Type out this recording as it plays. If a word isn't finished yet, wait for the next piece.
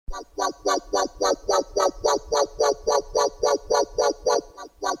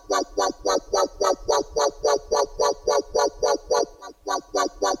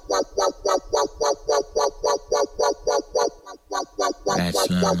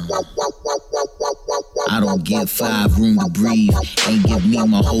I don't give 5 room to breathe. Ain't give me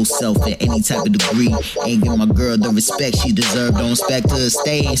my whole self in any type of degree. Ain't give my girl the respect she deserved. Don't expect her to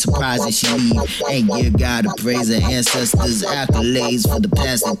stay. Ain't surprised if she leave. Ain't give God the praise her ancestors, accolades for the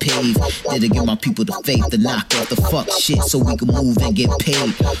past they paved. Didn't give my people the faith to knock off the fuck shit so we can move and get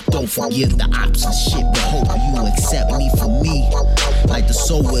paid. Don't forgive the ops and shit, but hope you accept me for me. Like the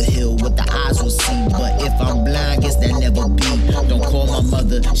soul will heal, what the eyes will see. But if I'm blind, guess that never be. Don't call my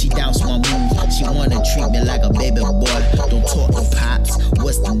mother, she doubts my moves. She wanna treat me like a baby boy. Don't talk to pops,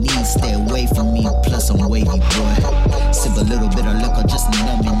 what's the need? Stay away from me, plus I'm wavy boy. Sip a little bit of liquor just to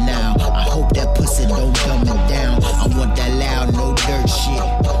numb me now. I hope that pussy don't dumb me down. I want that loud, no dirt shit.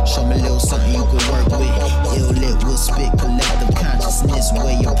 Show me a little something you can work with. Ill lit will spit collective consciousness.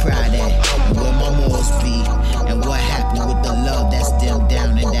 Where your pride at, and where my morals be. And what happened with the love that's dimmed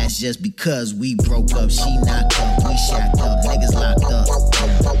down. And that's just because we broke up. She knocked up, we shacked up, niggas locked up.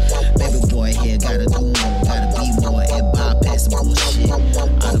 Baby boy here gotta do more.